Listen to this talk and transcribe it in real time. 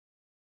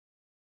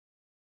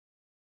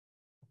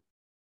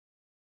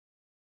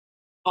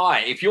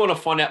Hi, if you want to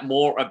find out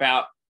more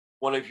about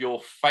one of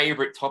your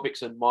favorite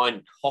topics in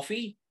mine,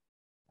 coffee,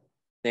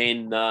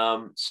 then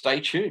stay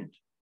tuned.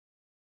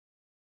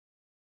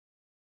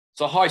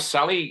 So, hi,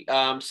 Sally.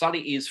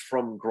 Sally is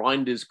from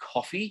Grinders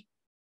Coffee,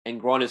 and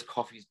Grinders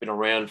Coffee has been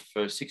around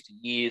for 60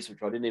 years, which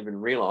I didn't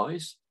even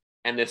realize.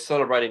 And they're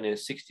celebrating their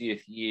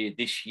 60th year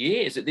this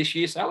year. Is it this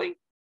year, Sally?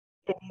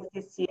 It is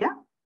this year.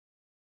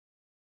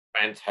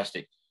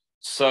 Fantastic.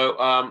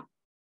 So,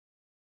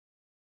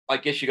 I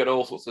guess you got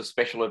all sorts of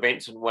special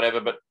events and whatever,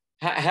 but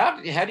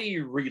how do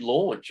you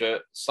relaunch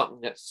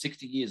something that's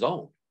 60 years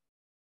old?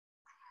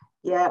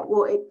 Yeah,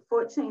 well,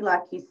 fortunately,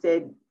 like you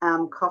said,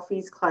 coffee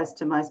is close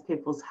to most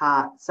people's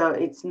heart, so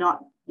it's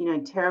not,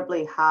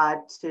 terribly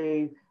hard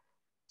to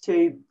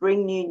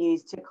bring new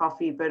news to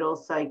coffee, but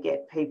also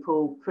get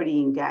people pretty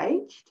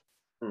engaged.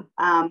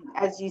 Hmm.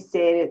 As you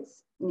said,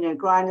 it's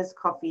Grinders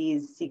Coffee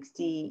is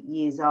 60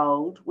 years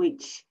old,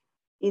 which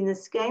in the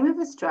scheme of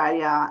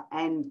Australia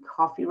and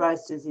coffee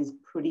roasters is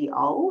pretty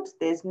old.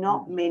 There's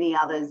not many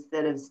others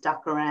that have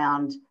stuck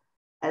around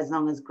as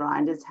long as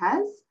Grinders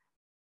has.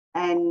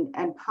 And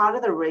part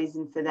of the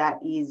reason for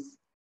that is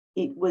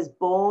it was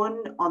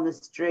born on the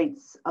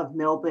streets of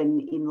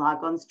Melbourne in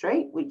Lygon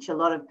Street, which a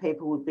lot of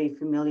people would be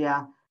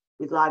familiar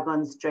with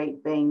Lygon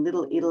Street being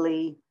Little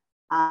Italy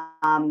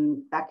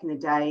back in the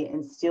day,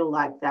 and still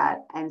like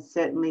that, and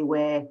certainly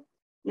where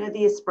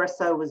the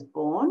espresso was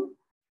born.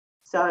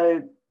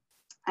 So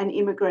an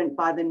immigrant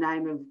by the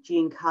name of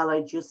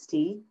Giancarlo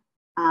Giusti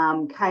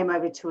came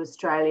over to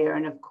Australia,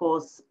 and of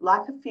course,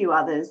 like a few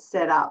others,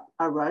 set up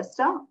a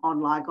roaster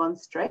on Lygon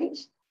Street.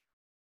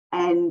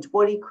 And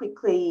what he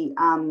quickly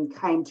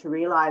came to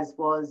realise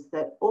was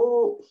that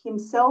all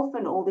himself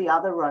and all the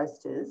other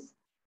roasters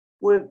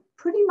were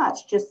pretty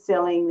much just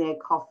selling their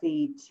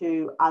coffee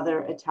to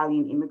other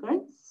Italian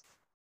immigrants,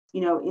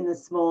 in the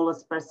small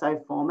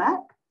espresso format.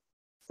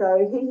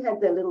 So he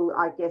had the little,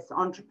 I guess,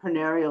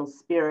 entrepreneurial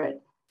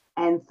spirit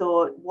and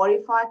thought, what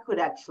if I could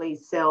actually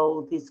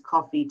sell this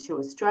coffee to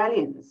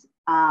Australians,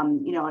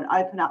 and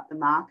open up the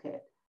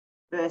market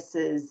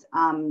versus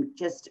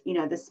just,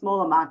 the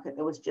smaller market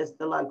that was just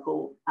the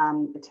local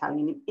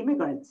Italian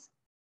immigrants.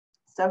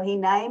 So he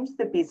named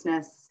the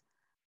business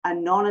a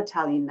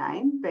non-Italian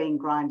name, being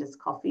Grinders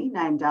Coffee,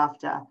 named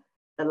after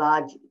the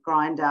large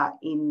grinder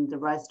in the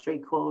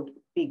roastery called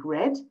Big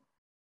Red.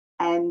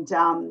 And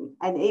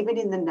even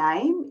in the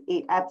name,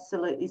 it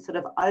absolutely sort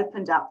of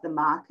opened up the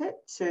market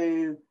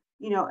to,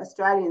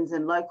 Australians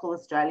and local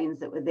Australians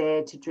that were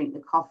there to drink the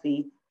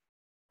coffee.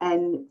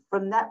 And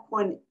from that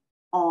point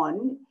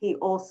on, he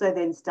also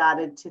then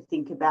started to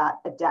think about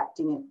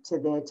adapting it to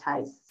their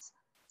tastes.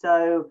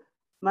 So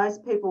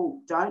most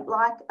people don't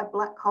like a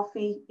black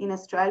coffee in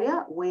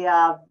Australia. We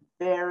are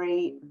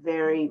very,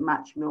 very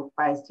much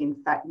milk-based. In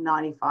fact,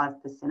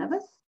 95% of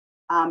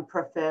us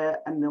prefer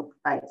a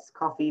milk-based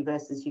coffee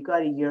versus you go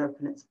to Europe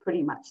and it's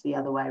pretty much the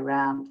other way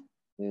around.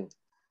 Mm.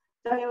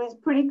 So he was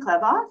pretty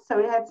clever. So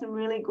he had some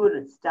really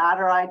good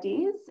starter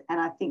ideas,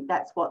 and I think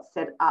that's what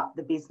set up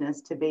the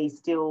business to be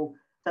still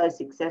so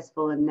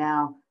successful and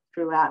now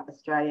throughout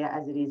Australia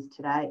as it is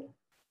today.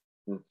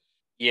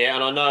 Yeah,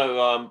 and I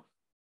know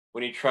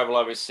when you travel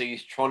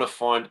overseas, trying to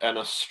find an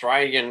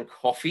Australian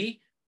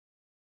coffee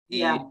is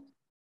Yeah.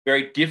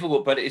 very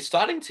difficult, but it's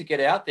starting to get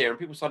out there and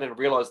people are starting to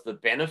realize the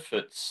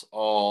benefits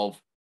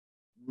of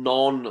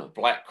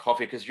non-black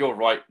coffee. Because you're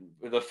right,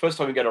 the first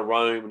time you go to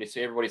Rome and you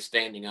see everybody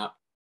standing up,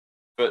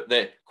 but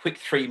the quick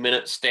 3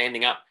 minutes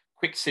standing up,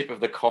 quick sip of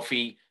the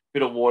coffee,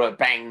 bit of water,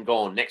 bang,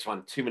 gone. Next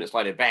one, 2 minutes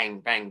later, bang,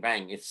 bang,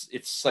 bang. It's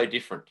so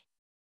different.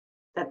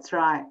 That's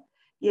right.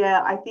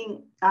 Yeah, I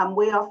think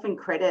we often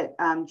credit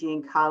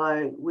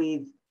Giancarlo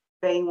with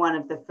being one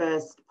of the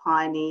first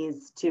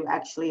pioneers to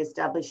actually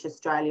establish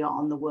Australia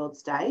on the world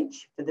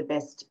stage for the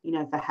best,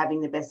 for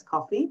having the best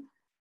coffee.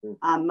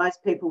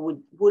 Most people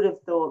would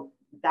have thought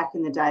back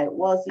in the day it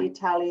was the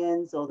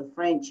Italians or the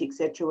French,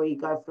 etc., where you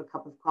go for a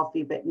cup of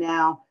coffee. But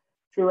now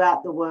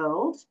throughout the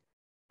world,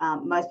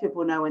 most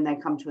people know when they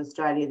come to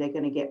Australia, they're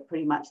going to get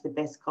pretty much the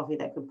best coffee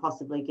they could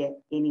possibly get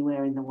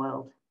anywhere in the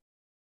world.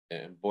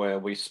 And boy, are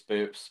we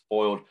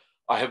spoiled.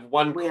 I have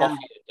one We are.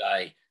 coffee a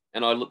day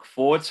and I look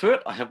forward to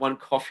it. I have one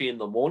coffee in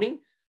the morning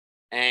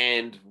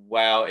and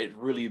wow, it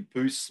really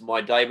boosts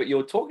my day. But you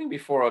were talking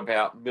before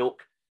about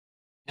milk.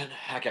 And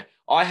okay,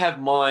 I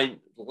have mine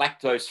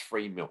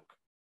lactose-free milk.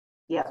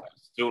 Yeah. So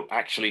it's still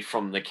actually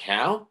from the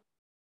cow.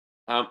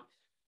 Um,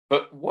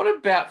 but what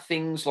about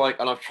things like,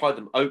 and I've tried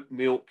them, oat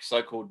milk,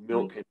 so-called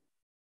milk, and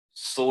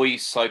soy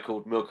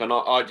so-called milk, and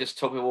I just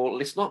tell people,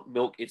 well, it's not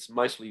milk, it's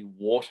mostly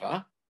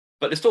water,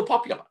 but it's still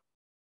popular.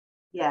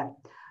 Yeah.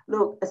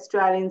 Look,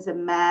 Australians are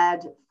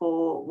mad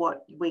for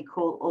what we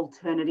call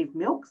alternative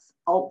milks,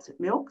 alt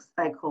milks,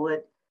 they call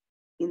it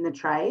in the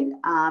trade,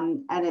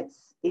 and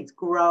it's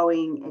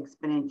growing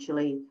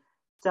exponentially.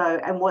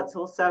 So, and what's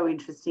also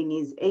interesting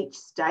is each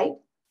state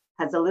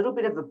has a little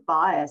bit of a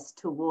bias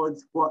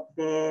towards what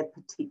their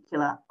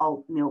particular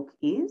alt milk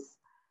is.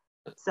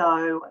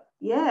 So,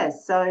 yeah,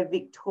 so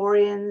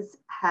Victorians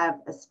have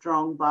a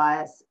strong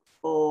bias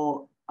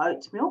for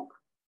oat milk.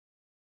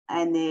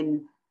 And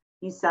then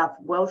New South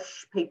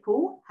Welsh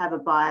people have a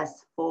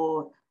bias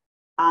for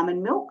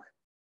almond milk.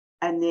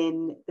 And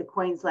then the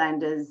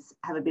Queenslanders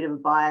have a bit of a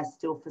bias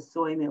still for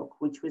soy milk,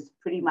 which was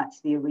pretty much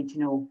the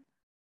original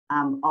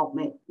alt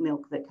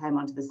milk that came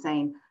onto the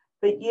scene.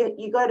 But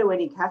you go to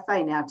any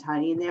cafe now,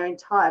 Tony, and their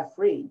entire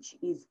fridge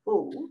is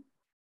full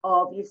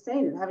of, you've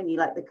seen it, haven't you?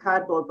 Like the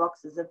cardboard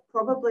boxes of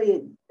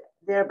probably,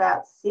 they're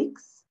about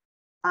 6,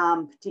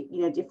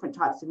 different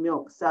types of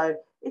milk. So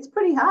it's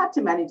pretty hard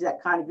to manage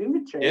that kind of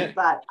inventory,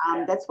 but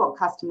that's what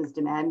customers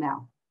demand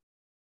now.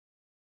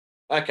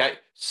 Okay,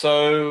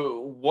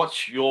 so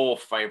what's your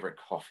favourite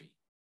coffee?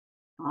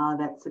 Oh,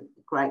 that's a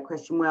great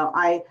question. Well,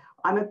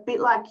 I'm a bit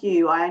like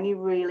you. I only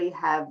really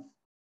have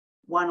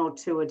 1 or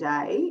 2 a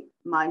day.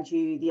 Mind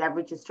you, the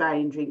average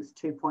Australian drinks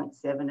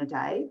 2.7 a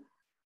day.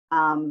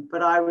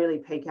 But I really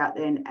peak out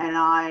then.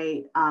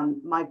 And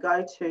my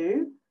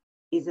go-to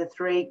is a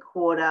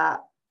 3/4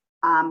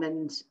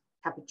 almond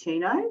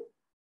cappuccino.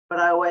 But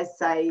I always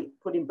say,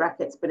 put in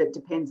brackets, but it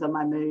depends on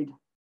my mood.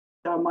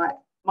 So I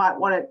might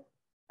want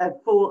a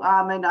full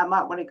almond. I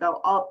might want to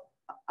go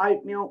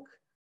oat milk.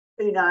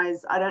 Who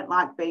knows? I don't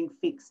like being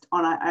fixed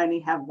on I only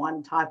have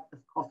one type of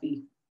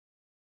coffee.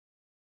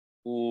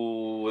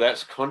 Ooh,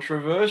 that's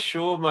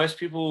controversial. Most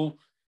people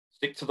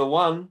stick to the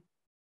one.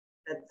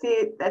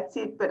 That's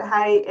it. But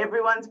hey,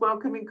 everyone's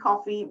welcome in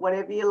coffee,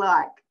 whatever you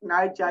like.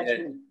 No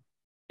judgment.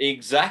 Yeah,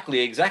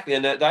 exactly.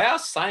 And they are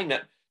saying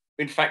that,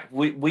 in fact,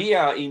 we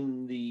are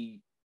in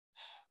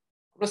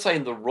I'm not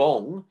saying the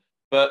wrong,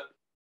 but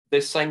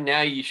they're saying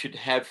now you should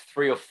have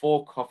 3 or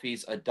 4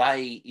 coffees a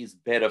day is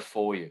better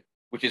for you,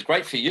 which is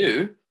great for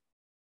you.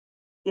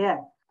 Yeah.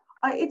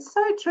 It's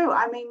so true.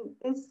 I mean,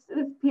 there's sort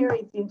of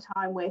periods in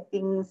time where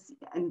things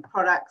and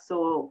products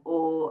are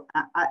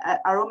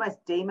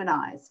almost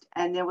demonized.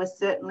 And there was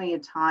certainly a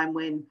time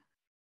when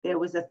there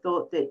was a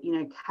thought that,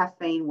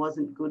 caffeine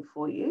wasn't good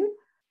for you.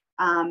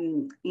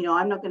 I'm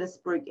not going to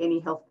spruik any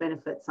health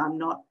benefits.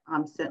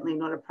 I'm certainly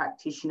not a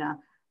practitioner.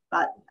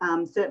 But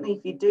certainly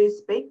if you do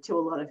speak to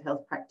a lot of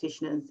health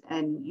practitioners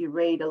and you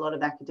read a lot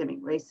of academic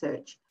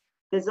research,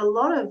 there's a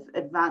lot of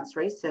advanced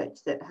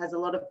research that has a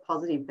lot of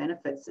positive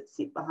benefits that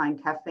sit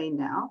behind caffeine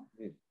now.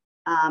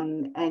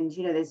 And,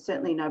 there's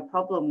certainly no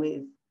problem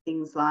with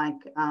things like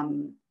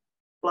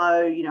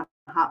flow,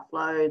 heart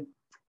flow,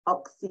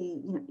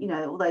 oxy,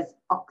 all those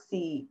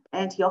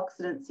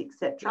antioxidants,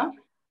 etc.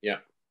 Yeah.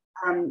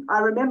 I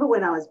remember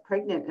when I was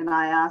pregnant and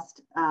I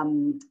asked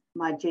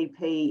my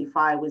GP if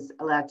I was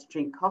allowed to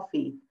drink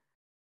coffee.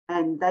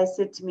 And they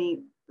said to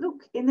me,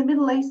 look, in the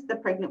Middle East, the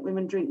pregnant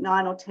women drink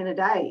 9 or 10 a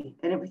day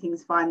and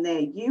everything's fine there.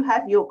 You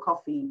have your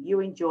coffee, you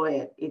enjoy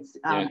it. It's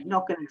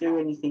not going to do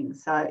anything.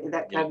 So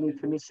that gave me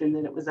permission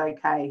that it was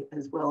okay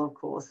as well, of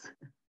course.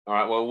 All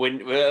right.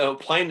 Well,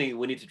 plainly,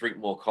 we need to drink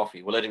more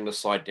coffee. We're letting the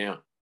side down.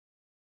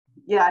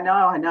 Yeah,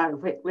 I know.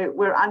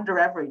 We're under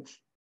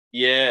average.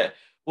 Yeah.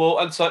 Well,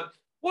 and so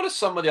what are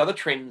some of the other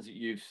trends that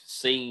you've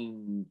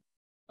seen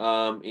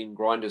in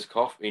grinders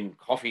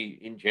coffee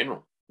in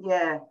general?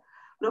 Yeah.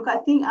 Look, I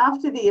think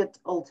after the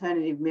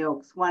alternative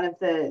milks, one of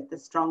the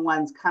strong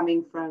ones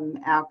coming from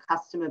our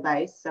customer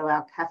base, so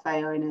our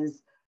cafe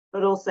owners,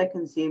 but also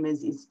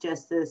consumers, is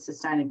just the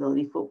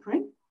sustainability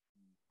footprint.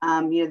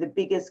 The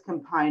biggest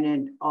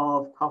component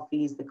of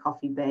coffee is the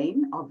coffee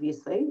bean,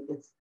 obviously.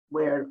 It's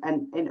where,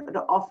 and it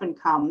often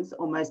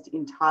almost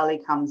entirely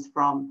comes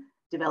from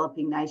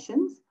developing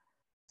nations.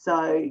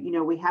 So,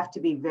 we have to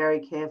be very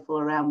careful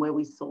around where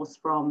we source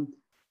from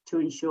to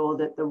ensure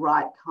that the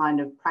right kind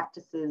of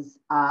practices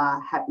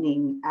are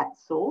happening at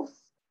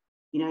source,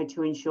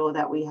 to ensure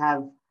that we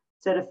have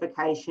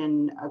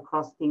certification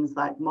across things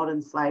like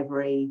modern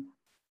slavery,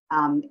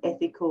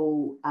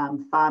 ethical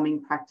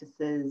farming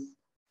practices,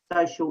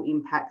 social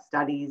impact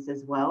studies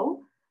as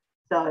well.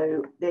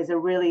 So there's a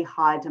really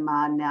high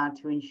demand now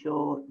to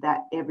ensure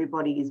that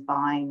everybody is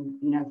buying,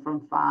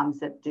 from farms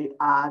that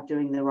are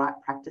doing the right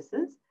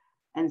practices.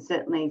 And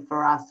certainly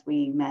for us,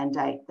 we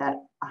mandate that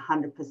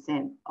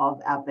 100%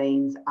 of our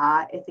beans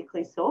are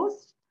ethically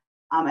sourced.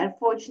 And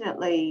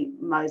fortunately,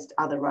 most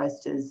other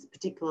roasters,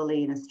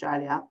 particularly in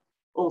Australia,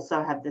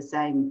 also have the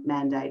same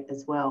mandate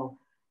as well.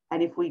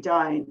 And if we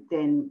don't,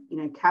 then,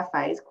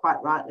 cafes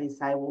quite rightly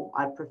say, well,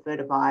 I'd prefer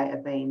to buy a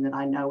bean that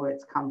I know where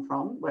it's come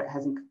from, where it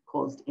hasn't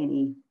caused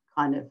any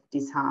kind of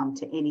disharm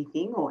to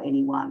anything or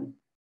anyone.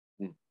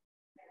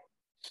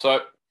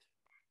 So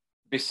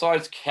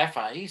besides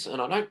cafes,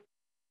 and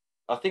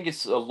I think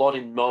it's a lot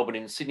in Melbourne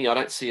and Sydney. I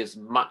don't see as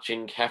much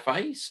in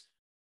cafes,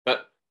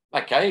 but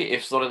okay,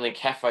 if it's not in a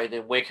cafe,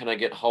 then where can I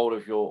get hold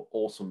of your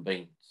awesome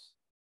beans?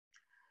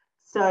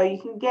 So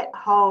you can get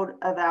hold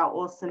of our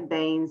awesome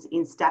beans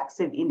in stacks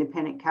of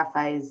independent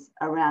cafes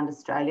around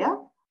Australia.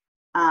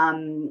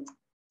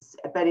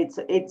 But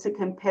it's a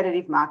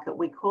competitive market.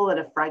 We call it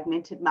a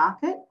fragmented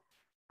market.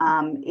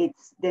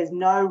 There's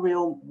no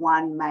real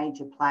one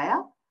major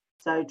player.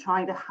 So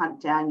trying to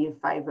hunt down your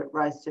favourite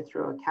roaster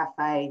through a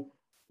cafe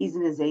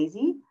isn't as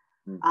easy.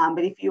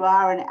 But if you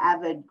are an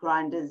avid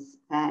Grinders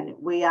fan,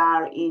 we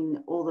are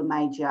in all the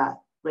major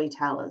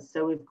retailers.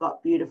 So we've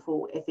got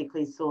beautiful,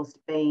 ethically sourced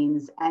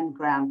beans and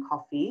ground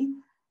coffee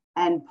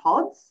and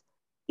pods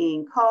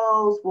in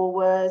Coles,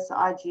 Woolworths,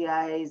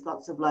 IGAs,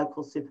 lots of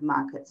local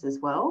supermarkets as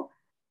well.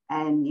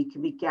 And you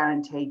can be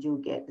guaranteed you'll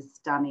get a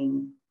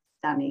stunning,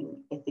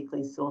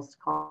 ethically sourced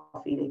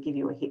coffee to give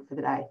you a hit for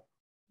the day.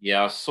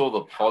 Yeah, I saw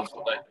the pods.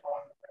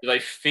 Do they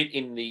fit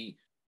in the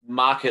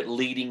market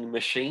leading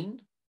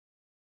machine?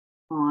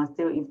 Oh, I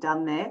see what you've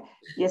done there.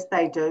 Yes,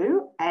 they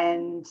do.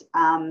 And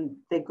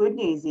the good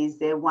news is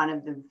they're one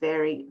of the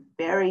very,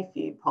 very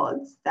few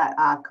pods that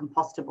are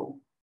compostable.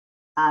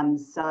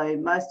 So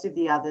most of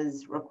the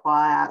others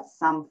require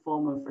some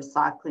form of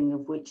recycling,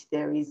 of which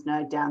there is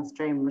no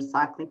downstream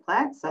recycling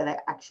plant. So they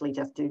actually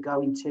just do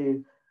go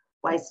into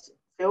waste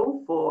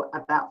fill for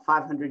about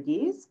 500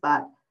 years.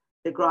 But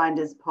the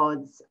Grinders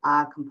pods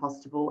are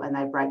compostable and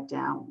they break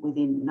down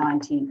within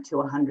 90 to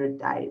 100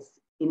 days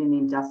in an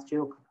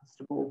industrial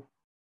compostable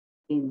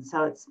bin.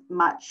 So it's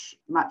much,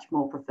 much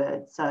more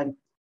preferred. So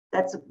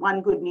that's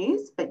one good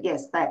news. But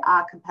yes, they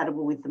are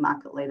compatible with the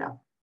market leader.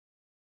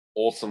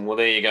 Awesome. Well,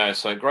 there you go.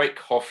 So great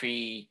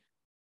coffee,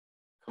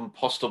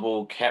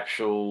 compostable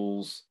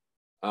capsules,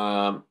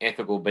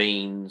 ethical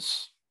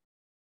beans.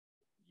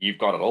 You've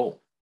got it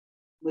all.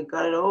 We've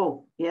got it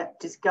all.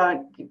 Yep, just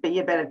go, but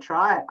you better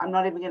try it. I'm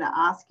not even going to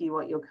ask you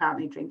what you're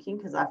currently drinking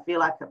because I feel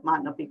like it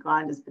might not be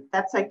Grinders, but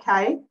that's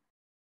okay.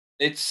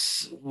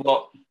 It's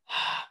what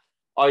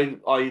I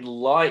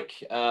like.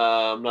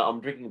 No, I'm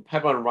drinking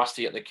Pebble and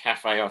Rusty at the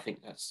cafe. I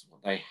think that's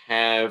what they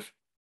have.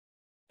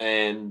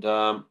 And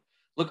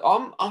look,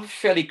 I'm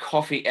fairly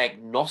coffee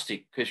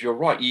agnostic because you're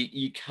right.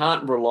 You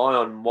can't rely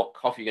on what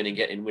coffee you're going to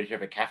get in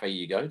whichever cafe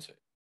you go to.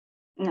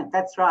 No,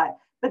 that's right.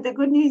 But the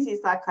good news is,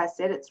 like I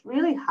said, it's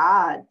really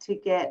hard to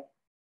get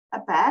a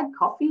bad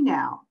coffee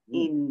now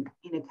in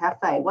a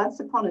cafe. Once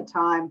upon a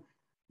time,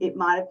 it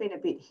might have been a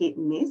bit hit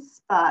and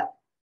miss, but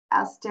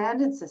our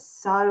standards are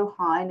so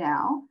high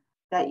now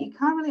that you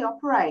can't really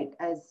operate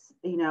as,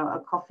 you know, a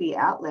coffee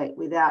outlet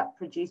without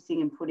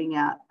producing and putting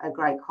out a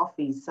great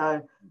coffee.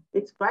 So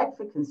it's great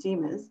for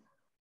consumers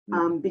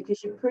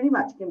because you pretty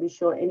much can be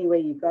sure anywhere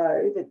you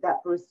go that that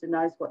barista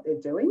knows what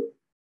they're doing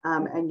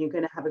and you're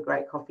going to have a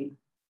great coffee.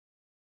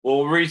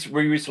 Well,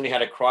 we recently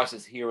had a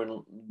crisis here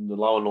in the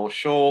lower North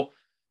Shore,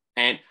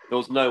 and there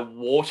was no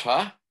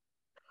water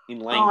in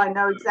Lane. Oh, I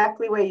know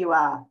exactly where you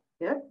are.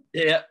 Yep.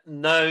 Yeah,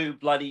 no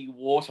bloody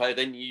water.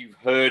 Then you've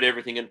heard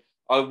everything, and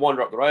I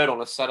wander up the road on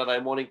a Saturday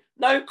morning,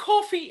 no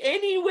coffee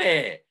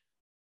anywhere.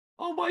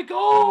 Oh my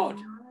God.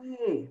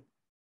 No.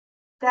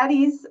 That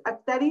is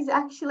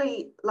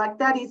actually like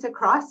that is a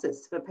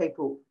crisis for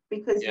people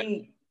because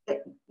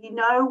you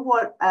know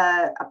what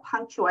a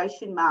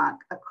punctuation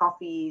mark a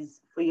coffee is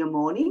for your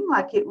morning.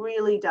 Like it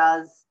really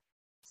does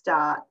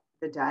start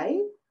the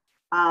day.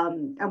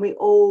 And we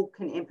all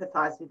can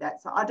empathise with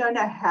that. So I don't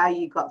know how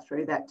you got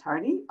through that,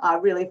 Tony. I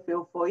really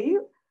feel for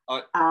you.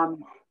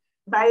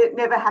 May it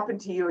never happen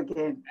to you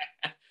again.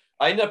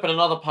 I ended up in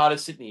another part of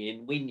Sydney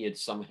in Wynyard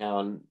somehow,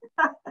 and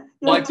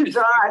you had to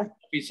drive.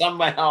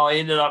 Somehow I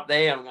ended up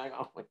there. I'm going,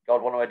 oh my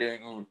God, what am I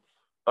doing?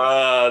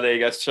 There you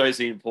go. It shows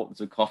the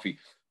importance of coffee.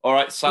 All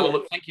right, Sally,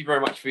 look, thank you very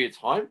much for your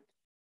time.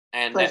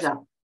 And pleasure.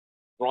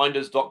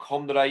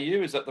 Grinders.com.au,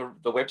 is that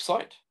the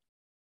website?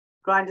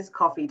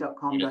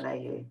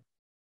 Grinderscoffee.com.au.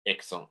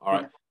 Excellent. All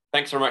right.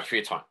 Thanks very much for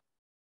your time.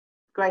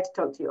 Great to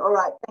talk to you. All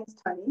right. Thanks,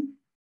 Tony.